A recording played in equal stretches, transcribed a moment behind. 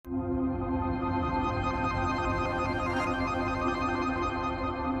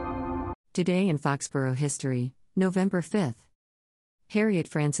Today in Foxborough History, November 5th. Harriet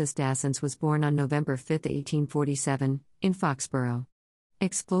Frances Dasens was born on November 5, 1847, in Foxborough.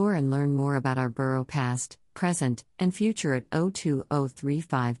 Explore and learn more about our borough past, present, and future at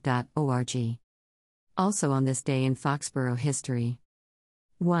 02035.org. Also on this day in Foxborough History.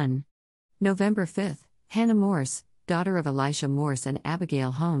 1. November 5th, Hannah Morse, daughter of Elisha Morse and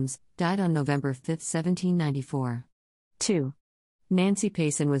Abigail Holmes, died on November 5, 1794. 2. Nancy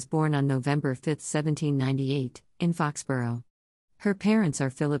Payson was born on November 5, 1798, in Foxborough. Her parents are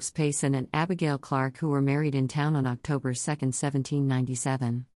Phillips Payson and Abigail Clark, who were married in town on October 2,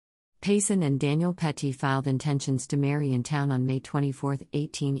 1797. Payson and Daniel Petty filed intentions to marry in town on May 24,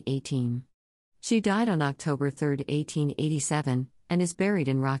 1818. She died on October 3, 1887, and is buried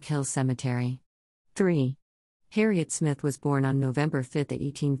in Rock Hill Cemetery. 3. Harriet Smith was born on November 5,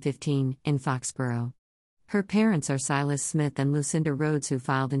 1815, in Foxborough. Her parents are Silas Smith and Lucinda Rhodes, who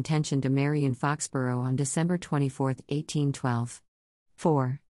filed intention to marry in Foxborough on December 24, 1812.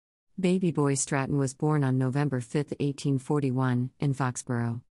 4. Baby Boy Stratton was born on November 5, 1841, in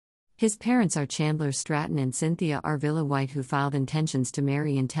Foxborough. His parents are Chandler Stratton and Cynthia Arvilla White, who filed intentions to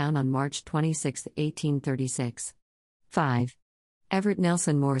marry in town on March 26, 1836. 5. Everett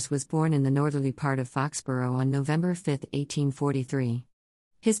Nelson Morse was born in the northerly part of Foxborough on November 5, 1843.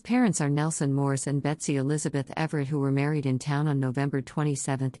 His parents are Nelson Morse and Betsy Elizabeth Everett, who were married in town on November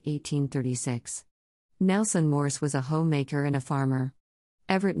 27, 1836. Nelson Morse was a homemaker and a farmer.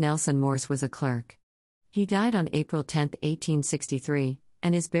 Everett Nelson Morse was a clerk. He died on April 10, 1863,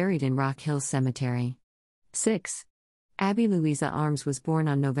 and is buried in Rock Hill Cemetery. 6. Abby Louisa Arms was born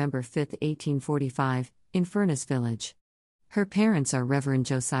on November 5, 1845, in Furnace Village. Her parents are Reverend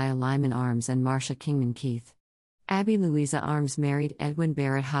Josiah Lyman Arms and Marcia Kingman Keith. Abby Louisa Arms married Edwin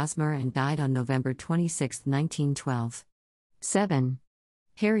Barrett Hosmer and died on November 26, 1912. 7.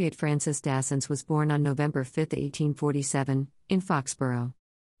 Harriet Frances Dasens was born on November 5, 1847, in Foxborough.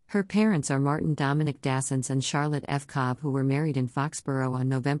 Her parents are Martin Dominic Dasens and Charlotte F. Cobb, who were married in Foxborough on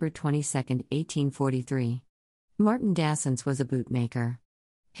November 22, 1843. Martin Dasens was a bootmaker.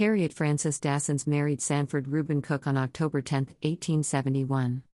 Harriet Frances Dasens married Sanford Reuben Cook on October 10,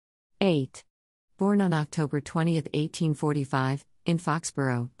 1871. 8. Born on October 20, 1845, in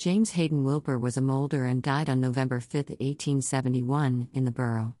Foxborough, James Hayden Wilbur was a molder and died on November 5, 1871, in the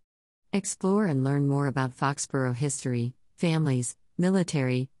borough. Explore and learn more about Foxborough history, families,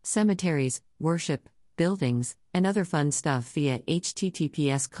 military, cemeteries, worship, buildings, and other fun stuff via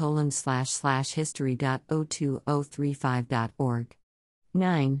https://history.02035.org.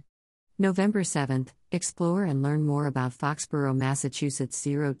 9. November 7th, explore and learn more about Foxborough, Massachusetts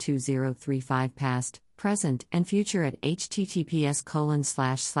 02035 past, present, and future at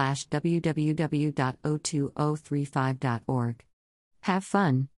https://www.02035.org. Have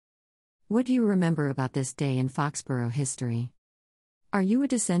fun! What do you remember about this day in Foxborough history? Are you a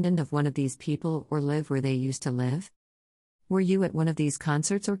descendant of one of these people or live where they used to live? Were you at one of these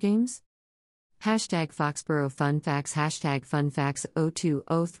concerts or games? Hashtag Foxborough Fun Facts, hashtag Fun Facts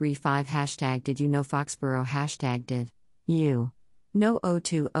 02035, hashtag Did You Know Foxborough, hashtag Did You Know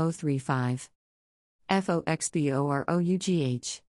 02035. FOXBOROUGH